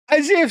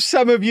As if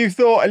some of you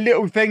thought a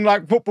little thing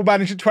like Football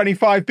Manager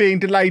 25 being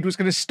delayed was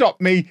going to stop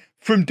me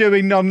from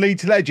doing non-league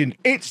to legend.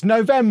 It's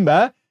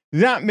November.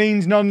 That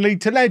means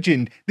non-league to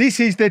legend. This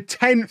is the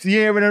 10th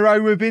year in a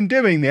row we've been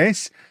doing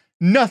this.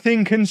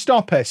 Nothing can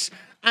stop us.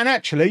 And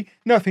actually,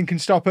 nothing can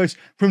stop us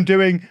from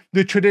doing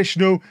the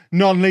traditional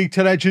non-league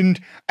to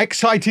legend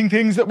exciting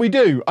things that we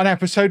do on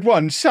episode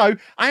 1. So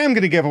I am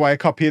going to give away a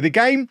copy of the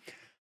game.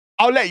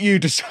 I'll let you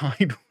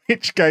decide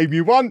which game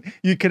you want.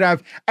 You could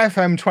have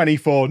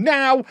FM24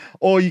 now,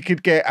 or you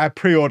could get a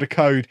pre-order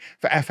code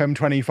for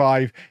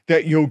FM25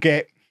 that you'll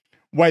get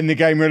when the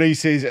game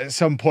releases at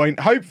some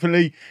point,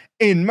 hopefully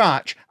in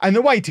March. And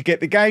the way to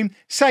get the game,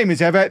 same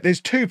as ever,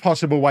 there's 2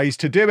 possible ways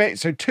to do it.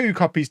 So 2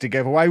 copies to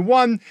give away.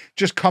 1,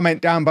 just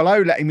comment down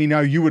below letting me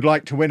know you would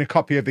like to win a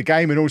copy of the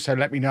game, and also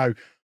let me know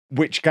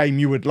which game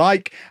you would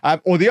like.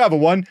 Or the other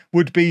one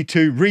would be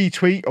to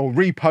retweet or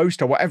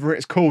repost, or whatever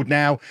it's called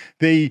now,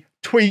 the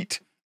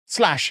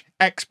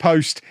tweet/X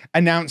post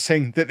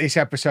announcing that this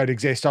episode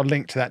exists. I'll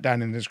link to that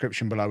down in the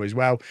description below as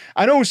well.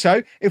 And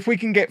also, if we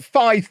can get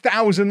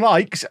 5,000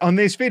 likes on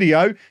this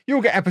video,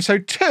 you'll get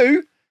episode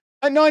 2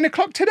 at 9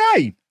 o'clock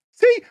today.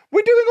 See,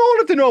 we're doing all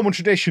of the normal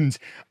traditions,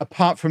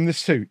 apart from the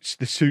suits.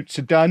 The suits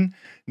are done.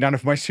 None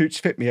of my suits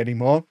fit me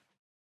anymore.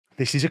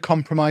 This is a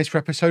compromise for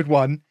episode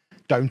 1.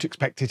 Don't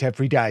expect it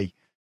every day.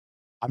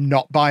 I'm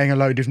not buying a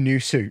load of new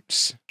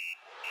suits.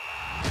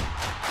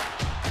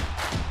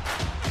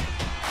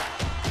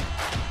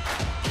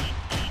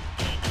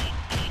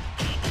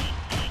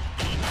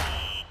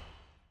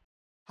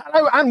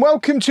 Hello and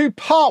welcome to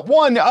part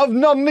 1 of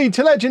Non-League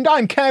to Legend.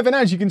 I'm Kev, and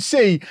as you can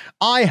see,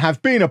 I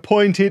have been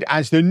appointed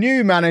as the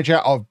new manager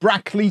of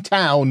Brackley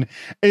Town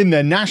in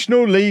the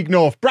National League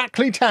North.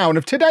 Brackley Town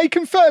have today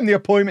confirmed the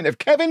appointment of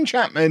Kevin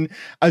Chapman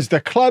as the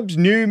club's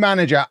new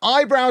manager.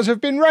 Eyebrows have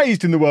been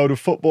raised in the world of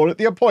football at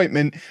the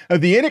appointment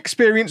of the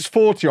inexperienced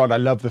 40-year-old. I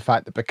love the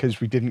fact that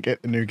because we didn't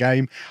get the new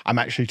game, I'm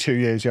actually 2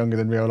 years younger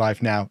than real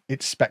life now.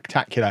 It's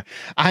spectacular.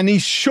 And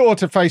he's sure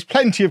to face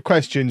plenty of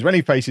questions when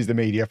he faces the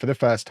media for the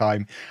first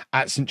time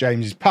at St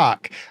James's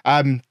Park.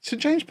 St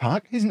James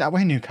Park, isn't that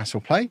where Newcastle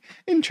play?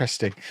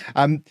 Interesting.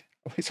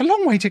 It's a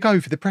long way to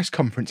go for the press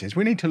conferences.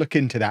 We need to look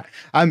into that.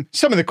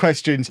 Some of the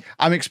questions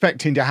I'm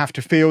expecting to have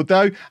to field,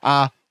 though,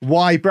 are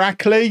why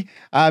Brackley?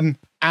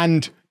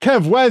 And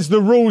Kev, where's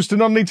the rules to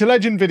Non-League to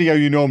Legend video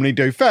you normally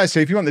do?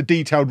 Firstly, if you want the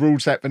detailed rule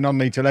set for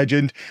Non-League to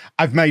Legend,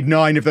 I've made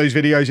 9 of those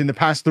videos in the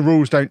past. The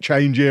rules don't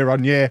change year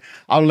on year.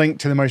 I'll link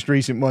to the most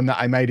recent one that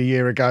I made a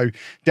year ago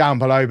down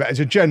below. But as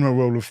a general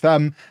rule of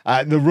thumb,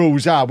 the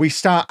rules are we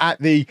start at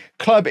the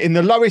club in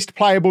the lowest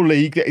playable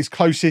league that is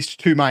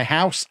closest to my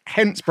house,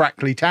 hence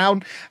Brackley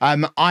Town.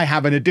 I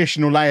have an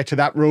additional layer to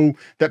that rule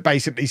that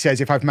basically says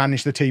if I've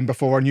managed the team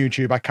before on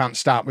YouTube, I can't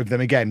start with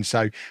them again.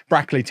 So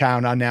Brackley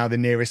Town are now the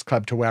nearest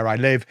club to where I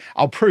live.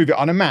 I'll prove it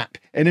on a map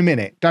in a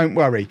minute. Don't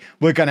worry.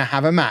 We're going to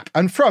have a map.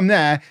 And from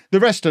there, the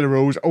rest of the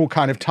rules all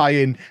kind of tie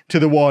in to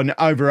the one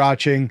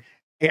overarching.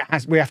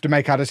 We have to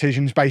make our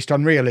decisions based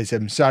on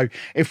realism. So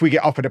if we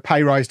get offered a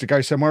pay rise to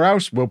go somewhere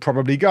else, we'll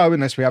probably go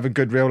unless we have a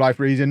good real life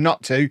reason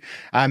not to.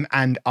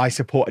 And I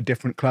support a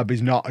different club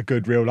is not a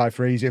good real life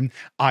reason.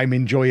 I'm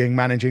enjoying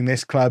managing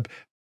this club,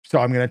 so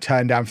I'm going to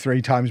turn down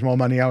 3 times more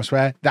money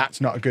elsewhere. That's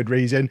not a good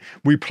reason.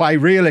 We play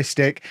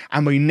realistic,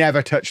 and we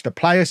never touch the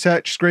player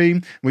search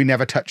screen. We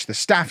never touch the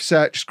staff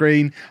search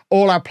screen.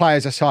 All our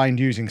players are signed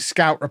using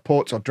scout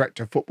reports or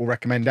director of football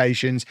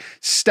recommendations.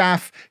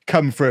 Staff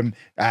come from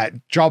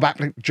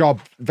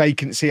job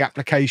vacancy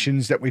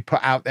applications that we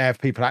put out there for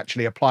people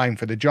actually applying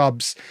for the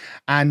jobs.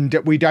 And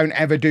we don't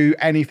ever do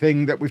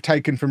anything that we've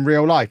taken from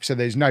real life. So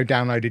there's no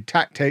downloaded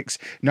tactics,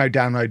 no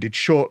downloaded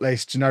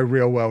shortlists, no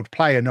real world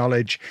player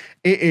knowledge.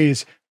 It is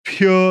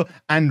pure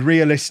and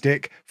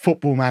realistic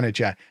football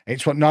manager.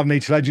 It's what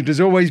Non-League to Legend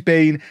has always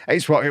been.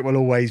 It's what it will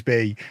always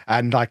be.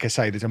 And like I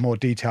say, there's a more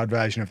detailed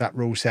version of that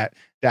rule set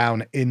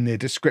down in the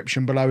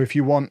description below if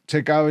you want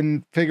to go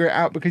and figure it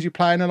out because you're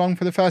playing along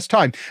for the first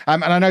time.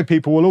 And I know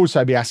people will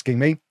also be asking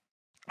me,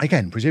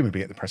 again,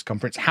 presumably at the press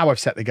conference, how I've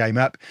set the game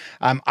up.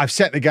 I've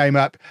set the game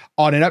up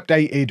on an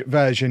updated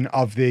version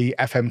of the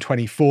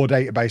FM24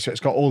 database. So it's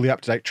got all the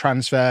up-to-date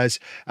transfers,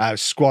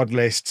 squad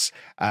lists,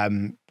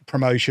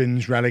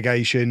 promotions,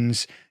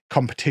 relegations,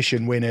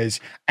 competition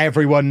winners.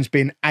 Everyone's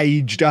been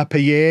aged up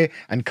a year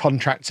and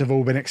contracts have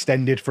all been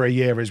extended for a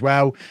year as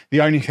well.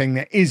 The only thing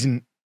that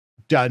isn't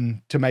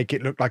done to make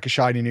it look like a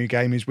shiny new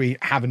game is we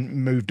haven't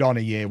moved on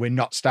a year. We're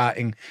not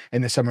starting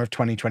in the summer of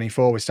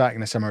 2024. We're starting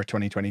in the summer of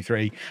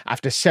 2023.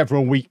 After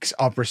several weeks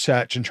of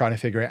research and trying to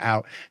figure it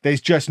out, there's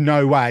just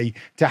no way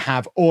to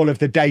have all of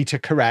the data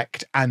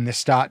correct and the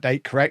start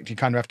date correct. You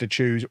kind of have to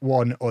choose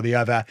one or the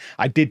other.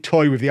 I did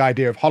toy with the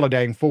idea of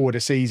holidaying forward a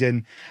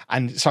season,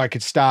 and so I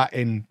could start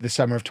in the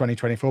summer of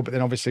 2024, but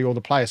then obviously all the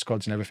player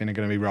squads and everything are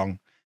going to be wrong.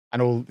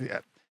 And all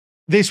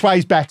this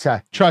way's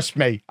better. Trust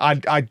me.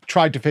 I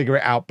tried to figure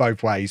it out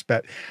both ways.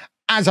 But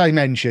as I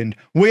mentioned,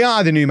 we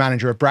are the new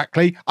manager of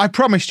Brackley. I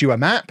promised you a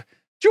map.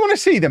 Do you want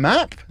to see the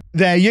map?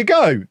 There you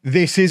go.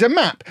 This is a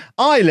map.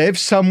 I live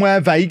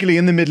somewhere vaguely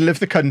in the middle of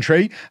the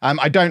country.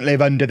 I don't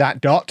live under that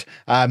dot.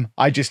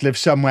 I just live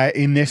somewhere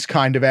in this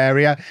kind of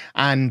area.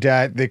 And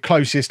the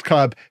closest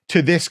club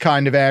to this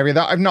kind of area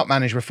that I've not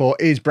managed before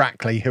is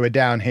Brackley, who are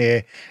down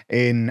here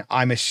in,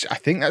 I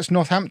think that's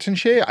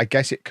Northamptonshire. I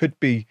guess it could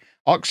be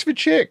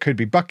Oxfordshire. It could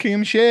be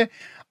Buckinghamshire.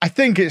 I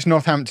think it's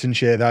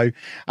Northamptonshire, though.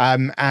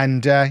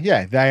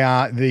 Yeah, they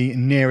are the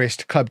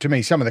nearest club to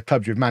me. Some of the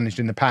clubs we've managed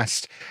in the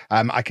past,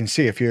 I can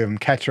see a few of them.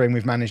 Kettering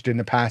we've managed in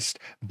the past.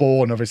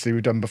 Bourne, obviously,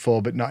 we've done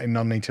before, but not in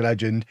Non-League to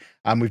Legend.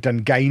 We've done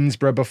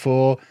Gainsborough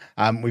before.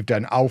 We've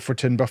done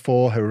Alfreton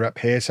before, who are up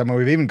here somewhere.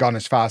 We've even gone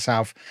as far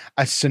south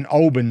as St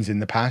Albans in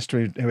the past,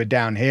 who are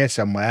down here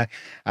somewhere.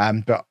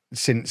 But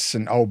since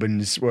St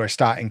Albans were a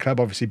starting club,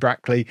 obviously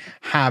Brackley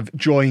have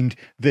joined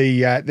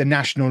the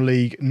National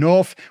League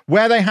North,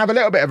 where they have a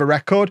little bit of a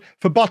record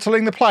for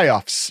bottling the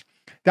playoffs.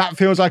 That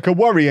feels like a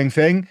worrying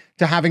thing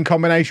to have in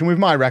combination with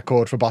my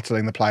record for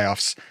bottling the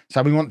playoffs.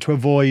 So we want to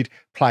avoid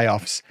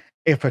playoffs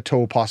if at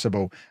all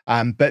possible.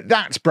 But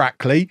that's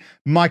Brackley.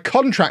 My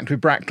contract with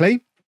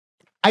Brackley,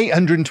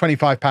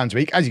 £825 a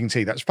week. As you can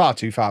see, that's far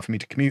too far for me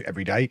to commute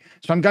every day.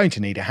 So I'm going to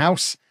need a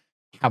house.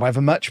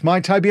 However much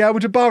might I be able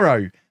to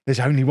borrow?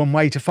 There's only one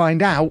way to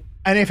find out.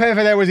 And if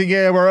ever there was a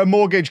year where a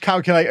mortgage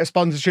calculator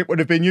sponsorship would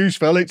have been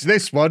useful, it's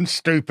this one.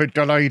 Stupid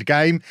delayed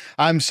game.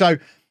 So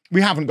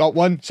we haven't got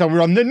one. So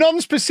we're on the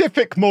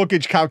non-specific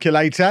mortgage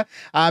calculator,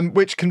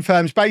 which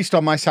confirms based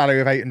on my salary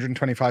of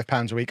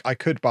 £825 a week, I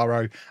could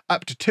borrow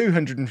up to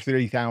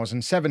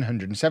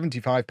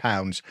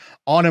 £203,775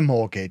 on a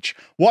mortgage.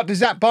 What does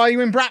that buy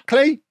you in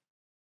Brackley?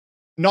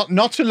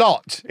 Not a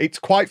lot. It's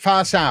quite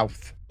far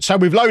south. So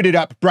we've loaded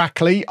up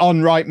Brackley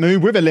on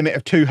Rightmove with a limit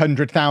of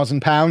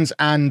 £200,000,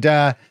 and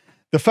the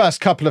first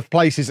couple of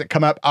places that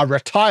come up are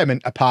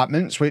retirement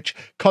apartments, which,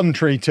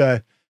 contrary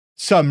to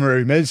some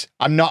rumours,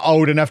 I'm not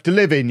old enough to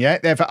live in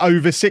yet. They're for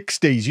over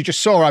 60s. You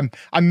just saw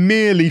I'm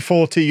merely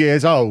 40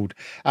 years old.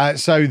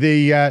 So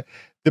the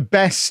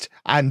best,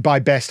 and by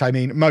best I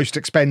mean most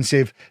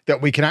expensive,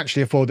 that we can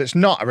actually afford that's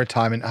not a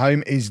retirement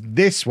home is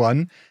this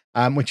one,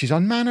 which is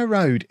on Manor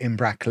Road in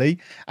Brackley.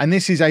 And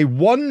this is a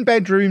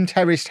 1-bedroom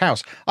terraced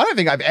house. I don't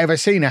think I've ever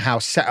seen a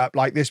house set up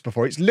like this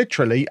before. It's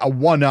literally a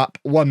 1 up,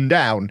 1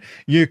 down.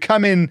 You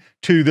come in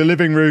to the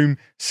living room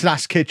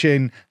 /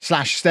 kitchen /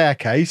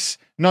 staircase.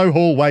 No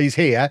hallways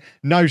here.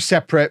 No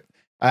separate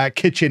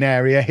kitchen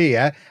area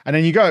here. And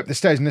then you go up the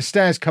stairs, and the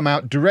stairs come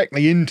out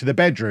directly into the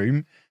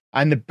bedroom.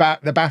 And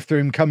the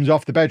bathroom comes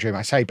off the bedroom.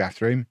 I say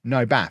bathroom,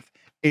 no bath.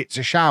 It's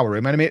a shower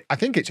room. And I mean, I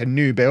think it's a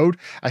new build.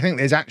 I think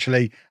there's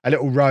actually a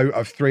little row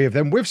of 3 of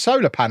them with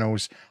solar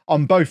panels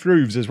on both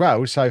roofs as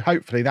well. So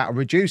hopefully that will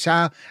reduce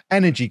our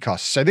energy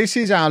costs. So this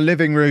is our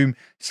living room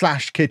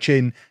 /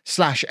 kitchen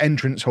 /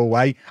 entrance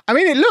hallway. I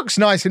mean, it looks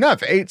nice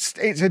enough. It's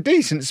a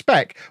decent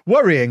spec.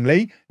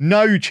 Worryingly,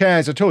 no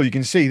chairs at all. You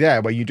can see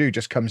there where you do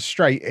just come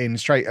straight in,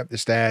 straight up the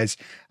stairs.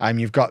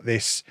 You've got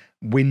this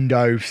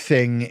window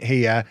thing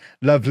here.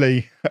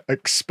 Lovely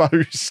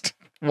exposed,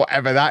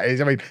 whatever that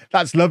is. I mean,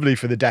 that's lovely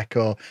for the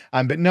decor,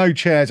 but no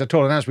chairs at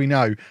all. And as we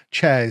know,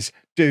 chairs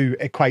do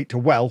equate to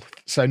wealth.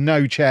 So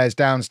no chairs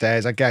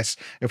downstairs. I guess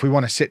if we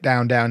want to sit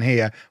down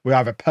here, we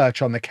either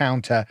perch on the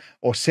counter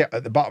or sit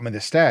at the bottom of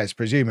the stairs,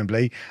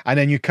 presumably. And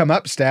then you come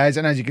upstairs,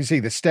 and as you can see,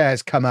 the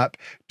stairs come up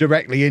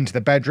directly into the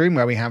bedroom,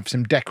 where we have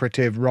some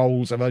decorative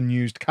rolls of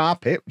unused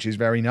carpet, which is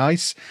very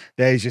nice.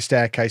 There's your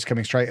staircase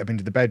coming straight up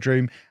into the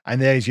bedroom,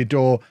 and there's your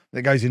door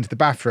that goes into the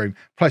bathroom.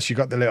 Plus you've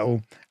got the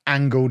little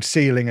angled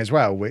ceiling as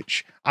well,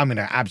 which I'm going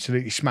to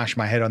absolutely smash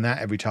my head on that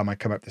every time I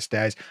come up the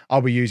stairs.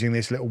 I'll be using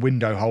this little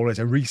window hole as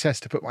a recess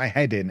to put my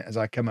head in as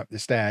I come up the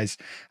stairs.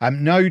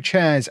 No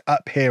chairs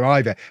up here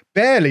either.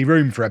 Barely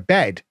room for a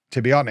bed,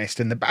 to be honest,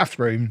 and the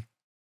bathroom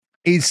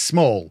is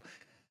small.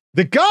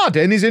 The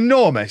garden is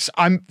enormous.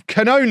 I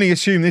can only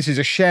assume this is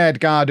a shared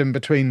garden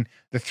between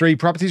the 3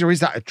 properties, or is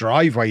that a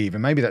driveway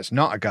even? Maybe that's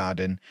not a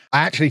garden. I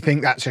actually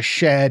think that's a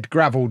shared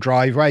gravel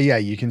driveway. Yeah,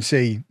 you can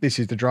see this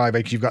is the driveway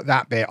because you've got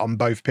that bit on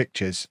both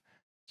pictures.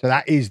 So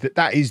that is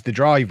the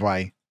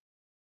driveway.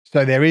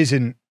 So there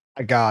isn't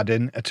a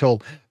garden at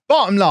all.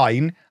 Bottom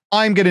line,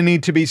 I'm going to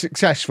need to be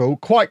successful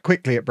quite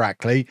quickly at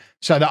Brackley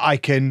so that I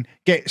can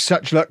get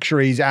such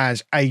luxuries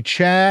as a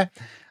chair,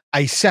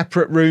 a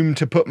separate room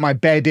to put my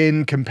bed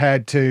in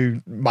compared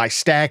to my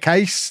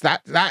staircase.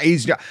 That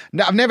is,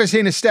 I've never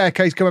seen a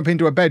staircase come up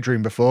into a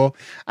bedroom before,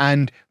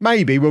 and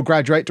maybe we'll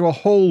graduate to a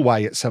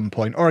hallway at some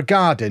point, or a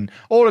garden.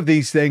 All of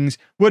these things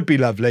would be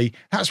lovely.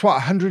 That's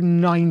what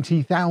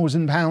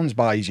 £190,000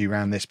 buys you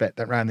around this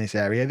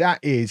area. That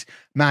is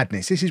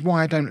madness. This is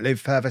why I don't live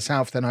further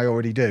south than I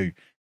already do.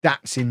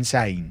 That's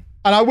insane.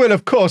 And I will,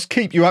 of course,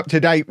 keep you up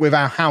to date with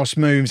our house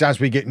moves as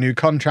we get new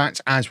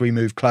contracts, as we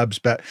move clubs.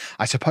 But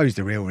I suppose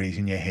the real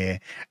reason you're here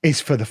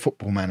is for the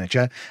football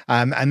manager.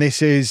 And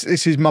this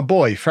is my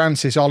boy,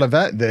 Francis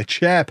Oliver, the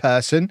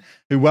chairperson,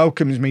 who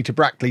welcomes me to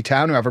Brackley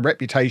Town, who have a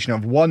reputation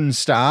of 1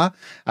 star.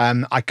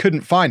 I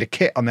couldn't find a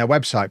kit on their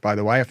website, by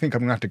the way. I think I'm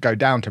going to have to go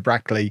down to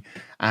Brackley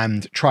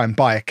and try and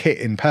buy a kit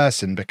in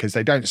person because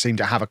they don't seem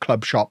to have a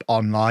club shop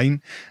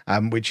online,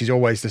 which is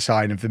always the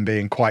sign of them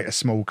being quite a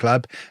small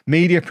club.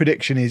 Media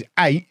prediction is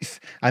 8th,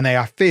 and they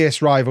are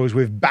fierce rivals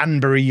with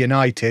Banbury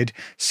United.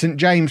 St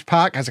James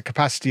Park has a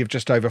capacity of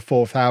just over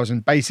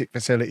 4,000, basic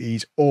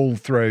facilities all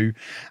through,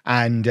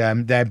 and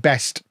their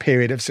best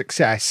period of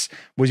success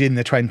was in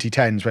the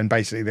 2010s when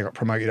basically they got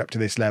promoted up to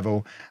this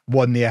level,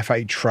 won the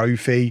FA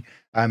Trophy.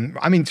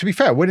 I mean, to be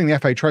fair, winning the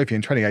FA Trophy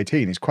in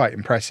 2018 is quite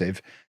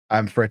impressive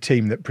for a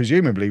team that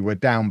presumably were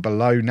down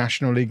below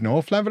National League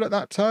North level at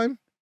that time.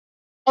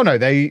 Oh no,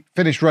 they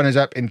finished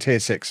runners-up in Tier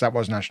 6. That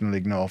was National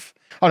League North.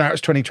 Oh no, it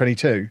was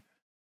 2022.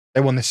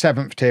 They won the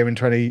 7th tier in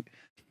 20...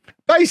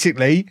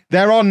 Basically,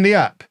 they're on the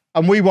up,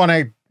 and we want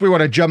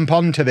to jump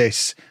onto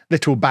this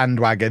little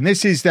bandwagon.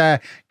 This is their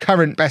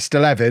current best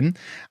 11,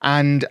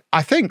 and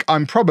I think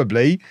I'm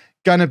probably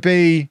going to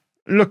be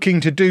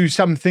looking to do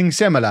something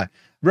similar.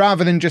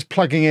 Rather than just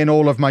plugging in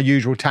all of my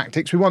usual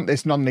tactics, we want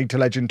this non-league to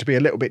legend to be a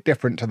little bit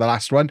different to the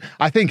last one.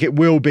 I think it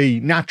will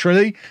be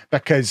naturally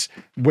because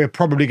we're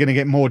probably going to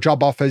get more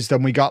job offers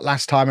than we got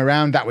last time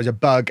around. That was a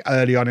bug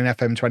early on in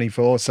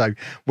FM24, so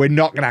we're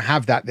not going to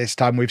have that this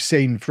time. We've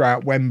seen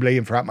throughout Wembley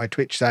and throughout my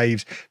Twitch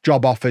saves,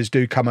 job offers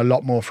do come a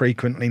lot more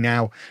frequently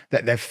now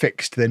that they've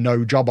fixed the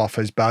no job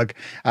offers bug.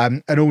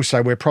 And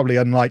also we're probably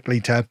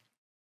unlikely to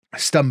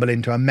stumble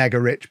into a mega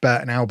rich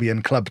Burton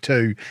Albion Club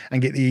 2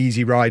 and get the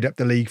easy ride up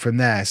the league from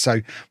there.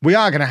 So we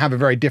are going to have a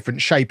very different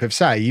shape of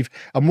save,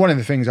 and one of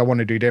the things I want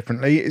to do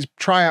differently is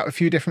try out a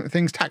few different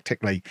things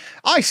tactically.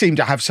 I seem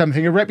to have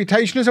something of a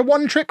reputation as a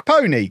one-trick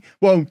pony.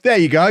 Well, there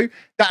you go.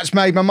 That's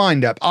made my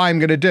mind up. I'm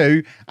going to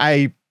do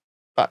a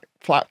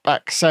flat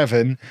back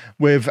 7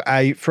 with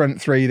a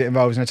front 3 that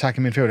involves an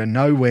attacking midfielder.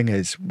 No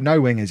wingers. No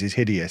wingers is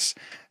hideous.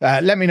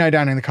 Let me know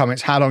down in the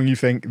comments how long you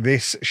think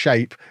this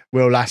shape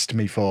will last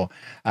me for.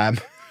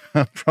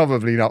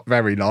 Probably not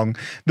very long.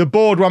 The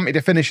board want me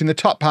to finish in the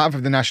top half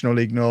of the National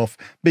League North,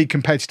 be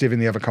competitive in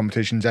the other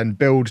competitions, and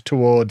build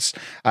towards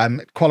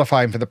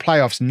qualifying for the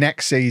playoffs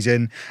next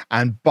season.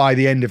 And by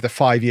the end of the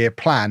 5-year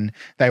plan,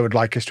 they would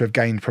like us to have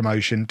gained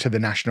promotion to the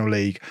National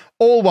League,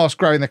 all whilst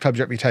growing the club's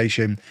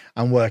reputation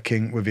and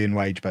working within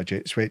wage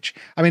budgets, which,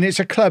 I mean, it's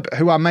a club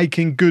who are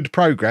making good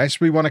progress.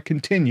 We want to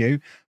continue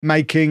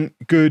making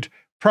good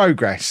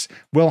progress.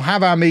 We'll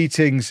have our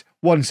meetings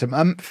once a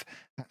month.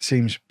 That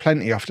seems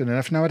plenty often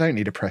enough. No, I don't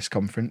need a press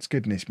conference.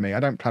 Goodness me. I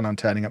don't plan on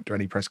turning up to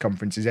any press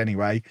conferences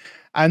anyway.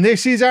 And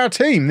this is our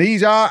team.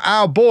 These are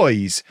our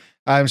boys.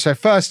 So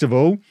first of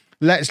all,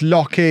 let's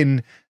lock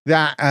in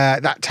that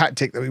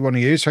tactic that we want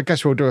to use. So I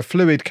guess we'll do a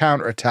fluid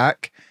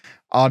counter-attack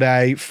on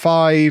a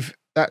 5.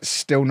 That's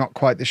still not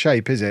quite the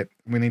shape, is it?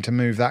 We need to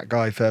move that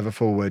guy further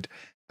forward.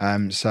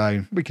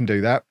 So we can do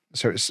that.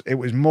 So it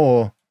was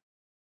more...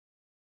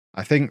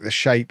 I think the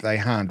shape they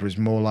had was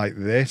more like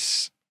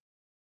this.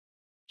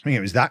 I think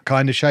it was that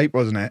kind of shape,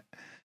 wasn't it?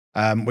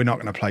 We're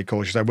not going to play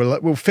cautious. So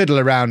we'll fiddle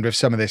around with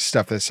some of this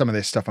stuff. There's some of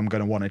this stuff I'm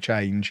going to want to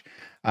change.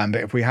 But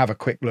if we have a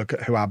quick look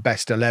at who our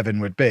best 11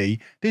 would be,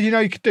 did you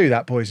know you could do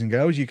that, boys and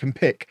girls? You can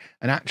pick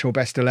an actual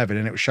best 11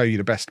 and it will show you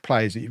the best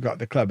players that you've got at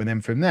the club. And then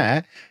from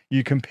there,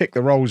 you can pick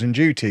the roles and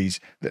duties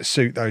that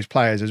suit those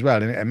players as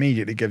well. And it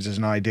immediately gives us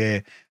an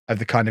idea of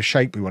the kind of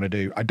shape we want to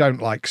do. I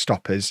don't like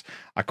stoppers.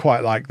 I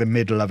quite like the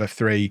middle of a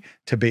 3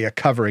 to be a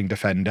covering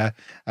defender.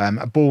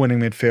 A ball-winning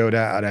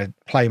midfielder and a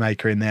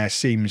playmaker in there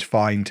seems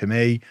fine to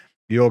me.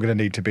 You're going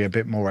to need to be a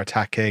bit more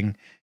attacking.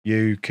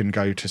 You can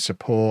go to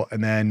support,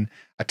 and then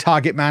a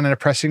target man and a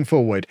pressing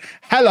forward.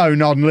 Hello,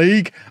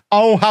 non-league.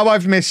 Oh, how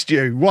I've missed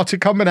you. What a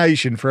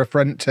combination for a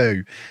front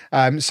 2.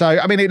 So,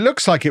 I mean, it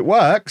looks like it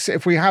works.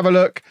 If we have a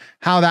look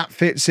how that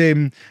fits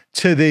in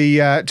to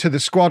the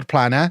squad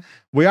planner,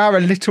 we are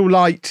a little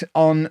light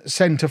on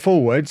centre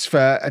forwards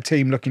for a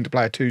team looking to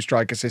play a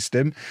 2-striker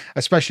system,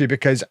 especially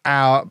because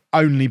our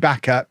only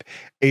backup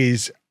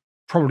is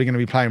probably going to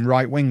be playing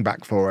right wing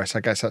back for us. I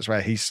guess that's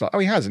where he's... Oh,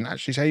 he hasn't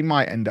actually, so he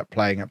might end up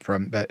playing up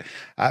front. But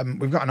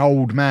we've got an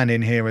old man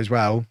in here as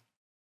well,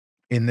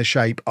 in the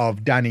shape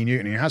of Danny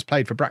Newton, who has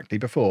played for Brackley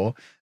before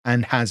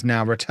and has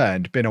now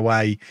returned, been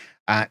away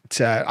at...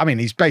 I mean,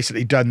 he's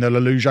basically done the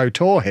LOLLUJO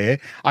tour here.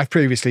 I've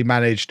previously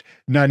managed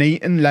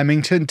Nuneaton,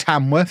 Leamington,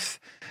 Tamworth.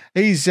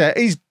 He's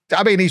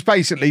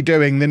basically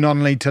doing the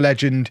non-league to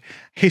legend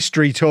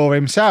history tour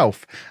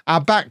himself.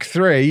 Our back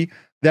 3...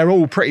 they're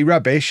all pretty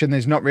rubbish and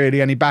there's not really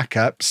any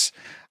backups.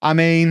 I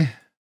mean,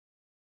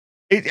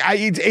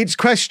 it's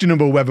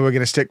questionable whether we're going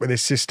to stick with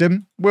this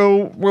system.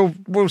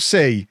 We'll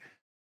see.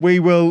 We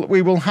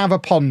will have a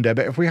ponder,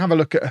 but if we have a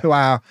look at who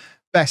our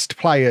best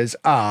players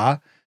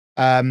are,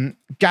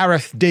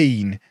 Gareth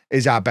Dean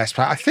is our best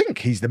player. I think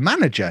he's the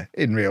manager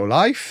in real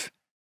life,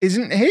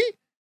 isn't he?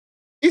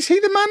 Is he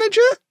the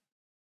manager?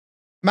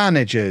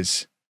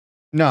 Managers.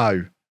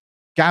 No.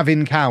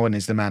 Gavin Cowan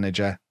is the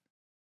manager.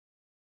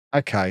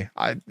 Okay,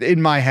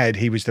 in my head,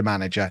 he was the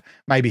manager.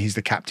 Maybe he's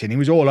the captain. He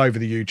was all over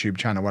the YouTube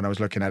channel when I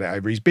was looking at it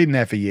over. He's been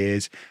there for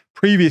years.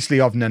 Previously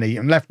of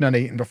Nuneaton, left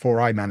Nuneaton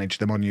before I managed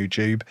them on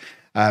YouTube.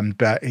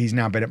 But he's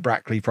now been at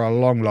Brackley for a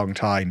long, long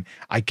time.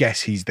 I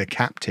guess he's the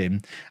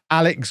captain.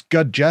 Alex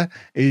Gudger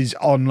is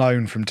on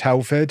loan from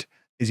Telford.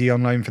 Is he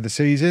on loan for the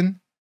season?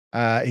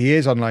 He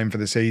is on loan for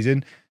the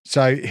season.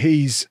 So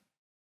he's...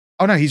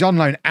 Oh, no, he's on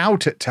loan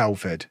out at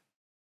Telford.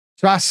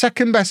 So our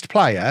second best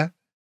player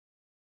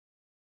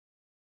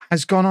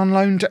has gone on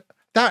loan to...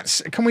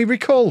 Can we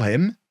recall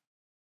him?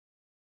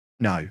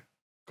 No, of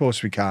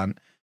course we can't.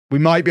 We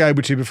might be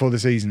able to before the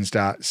season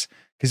starts,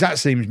 because that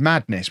seems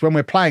madness. When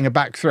we're playing a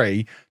back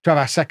three, to have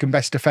our second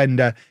best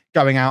defender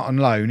going out on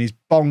loan is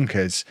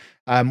bonkers.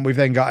 We've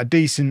then got a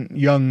decent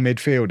young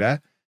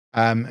midfielder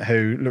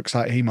who looks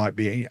like he might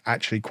be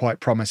actually quite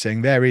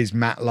promising. There is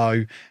Matt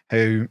Lowe,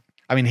 who,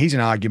 I mean, he's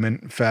an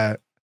argument for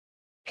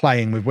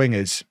playing with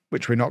wingers,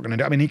 which we're not going to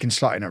do. I mean, he can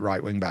slot in at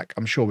right wing back.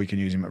 I'm sure we can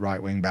use him at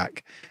right wing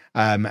back.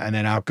 And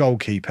then our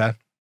goalkeeper,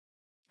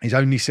 he's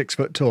only 6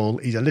 foot tall.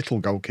 He's a little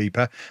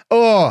goalkeeper.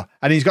 Oh,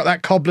 and he's got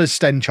that cobbler's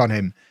stench on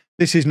him.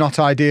 This is not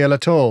ideal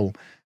at all.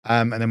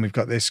 And then we've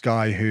got this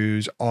guy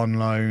who's on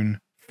loan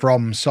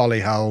from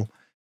Solihull.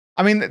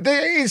 I mean,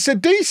 it's a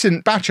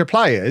decent batch of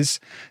players.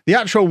 The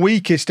actual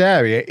weakest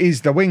area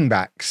is the wing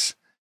backs.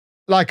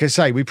 Like I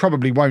say, we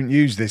probably won't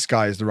use this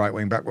guy as the right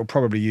wing back. We'll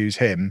probably use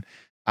him.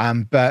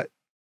 But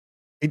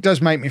it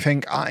does make me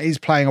think, is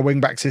playing a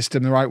wing-back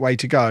system the right way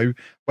to go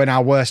when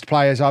our worst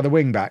players are the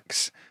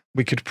wing-backs?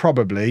 We could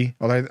probably,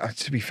 although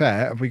to be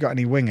fair, have we got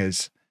any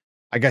wingers?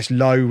 I guess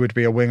Lowe would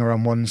be a winger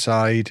on one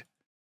side.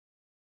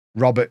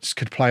 Roberts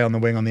could play on the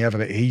wing on the other,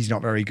 but he's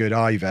not very good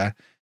either.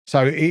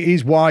 So it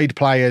is wide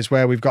players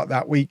where we've got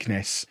that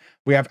weakness.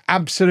 We have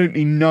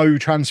absolutely no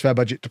transfer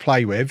budget to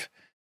play with.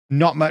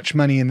 Not much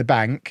money in the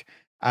bank.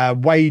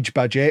 Wage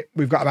budget,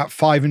 we've got about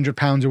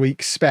 £500 a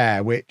week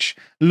spare, which,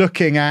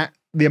 looking at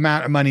the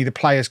amount of money the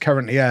players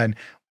currently earn,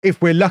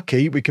 if we're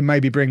lucky, we can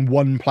maybe bring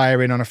one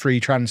player in on a free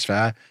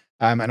transfer.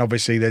 And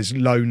obviously there's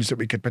loans that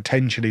we could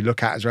potentially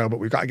look at as well, but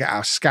we've got to get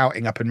our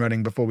scouting up and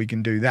running before we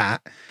can do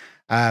that.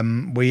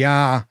 We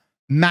are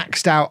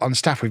maxed out on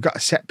staff. We've got a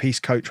set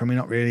piece coach when we're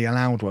not really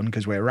allowed one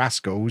because we're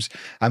rascals,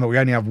 but we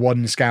only have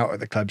one scout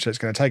at the club, so it's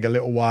going to take a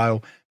little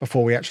while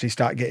before we actually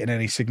start getting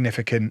any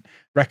significant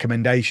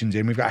recommendations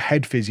in. We've got a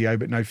head physio,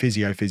 but no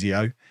physio.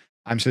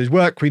 So there's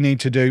work we need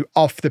to do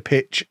off the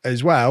pitch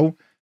as well,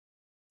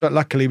 but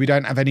luckily we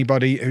don't have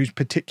anybody who's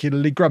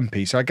particularly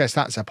grumpy, so I guess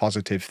that's a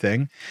positive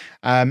thing.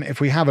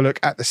 If we have a look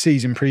at the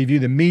season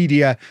preview, the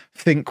media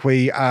think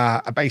we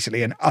are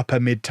basically an upper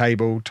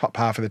mid-table, top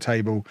half of the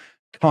table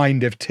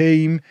kind of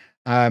team.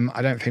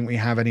 I don't think we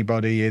have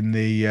anybody in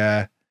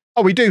the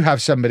we do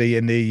have somebody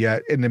in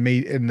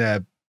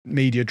the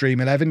media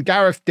dream 11.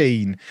 Gareth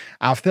Dean,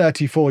 our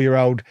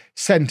 34-year-old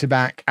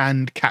centre-back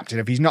and captain.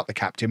 If he's not the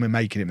captain, we're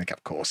making him the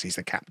captain. Of course he's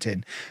the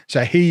captain,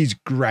 so he's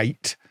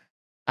great.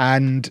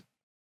 And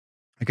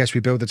I guess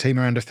we build the team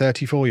around a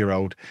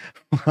 34-year-old.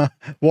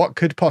 What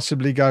could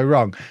possibly go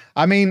wrong?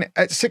 I mean,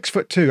 at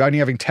 6'2", only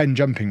having 10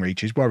 jumping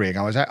reach is worrying.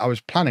 I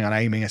was planning on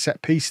aiming a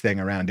set piece thing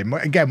around him.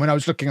 Again, when I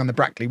was looking on the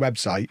Brackley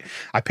website,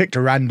 I picked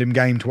a random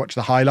game to watch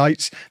the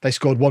highlights. They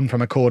scored 1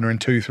 from a corner and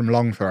 2 from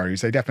long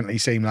throws. They definitely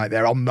seem like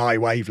they're on my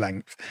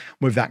wavelength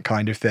with that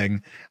kind of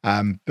thing.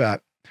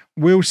 But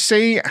we'll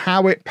see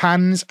how it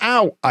pans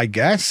out, I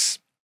guess.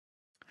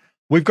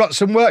 We've got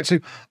some work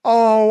to...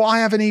 Oh, I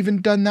haven't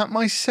even done that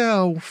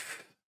myself.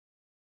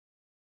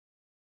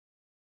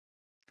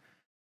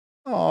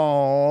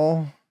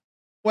 Oh,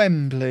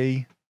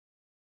 Wembley.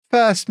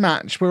 First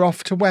match, we're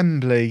off to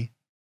Wembley.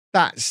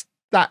 That's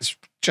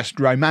just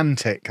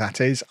romantic, that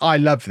is. I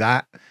love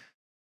that.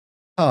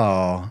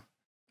 Oh.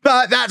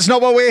 But that's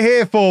not what we're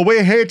here for.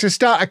 We're here to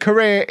start a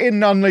career in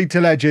non-league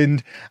to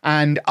legend,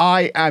 and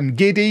I am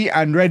giddy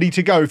and ready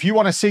to go. If you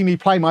want to see me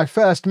play my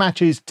first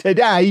matches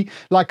today,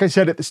 like I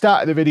said at the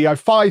start of the video,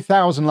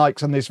 5,000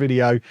 likes on this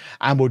video,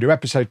 and we'll do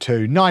episode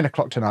 2, 9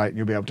 o'clock tonight, and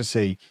you'll be able to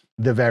see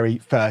the very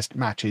first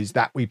matches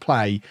that we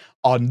play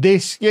on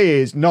this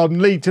year's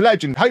non-league to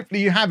legend. Hopefully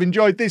you have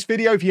enjoyed this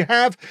video. If you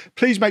have,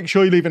 please make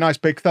sure you leave a nice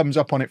big thumbs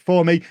up on it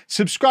for me.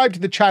 Subscribe to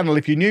the channel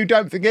if you're new.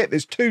 Don't forget,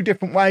 there's 2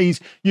 different ways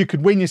you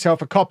could win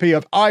yourself a copy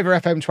of either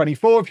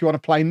FM24 if you want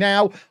to play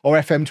now, or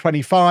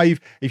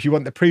FM25 if you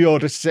want the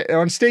pre-order to sit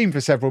there on Steam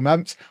for several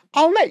months.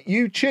 I'll let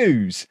you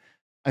choose.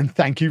 And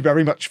thank you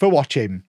very much for watching.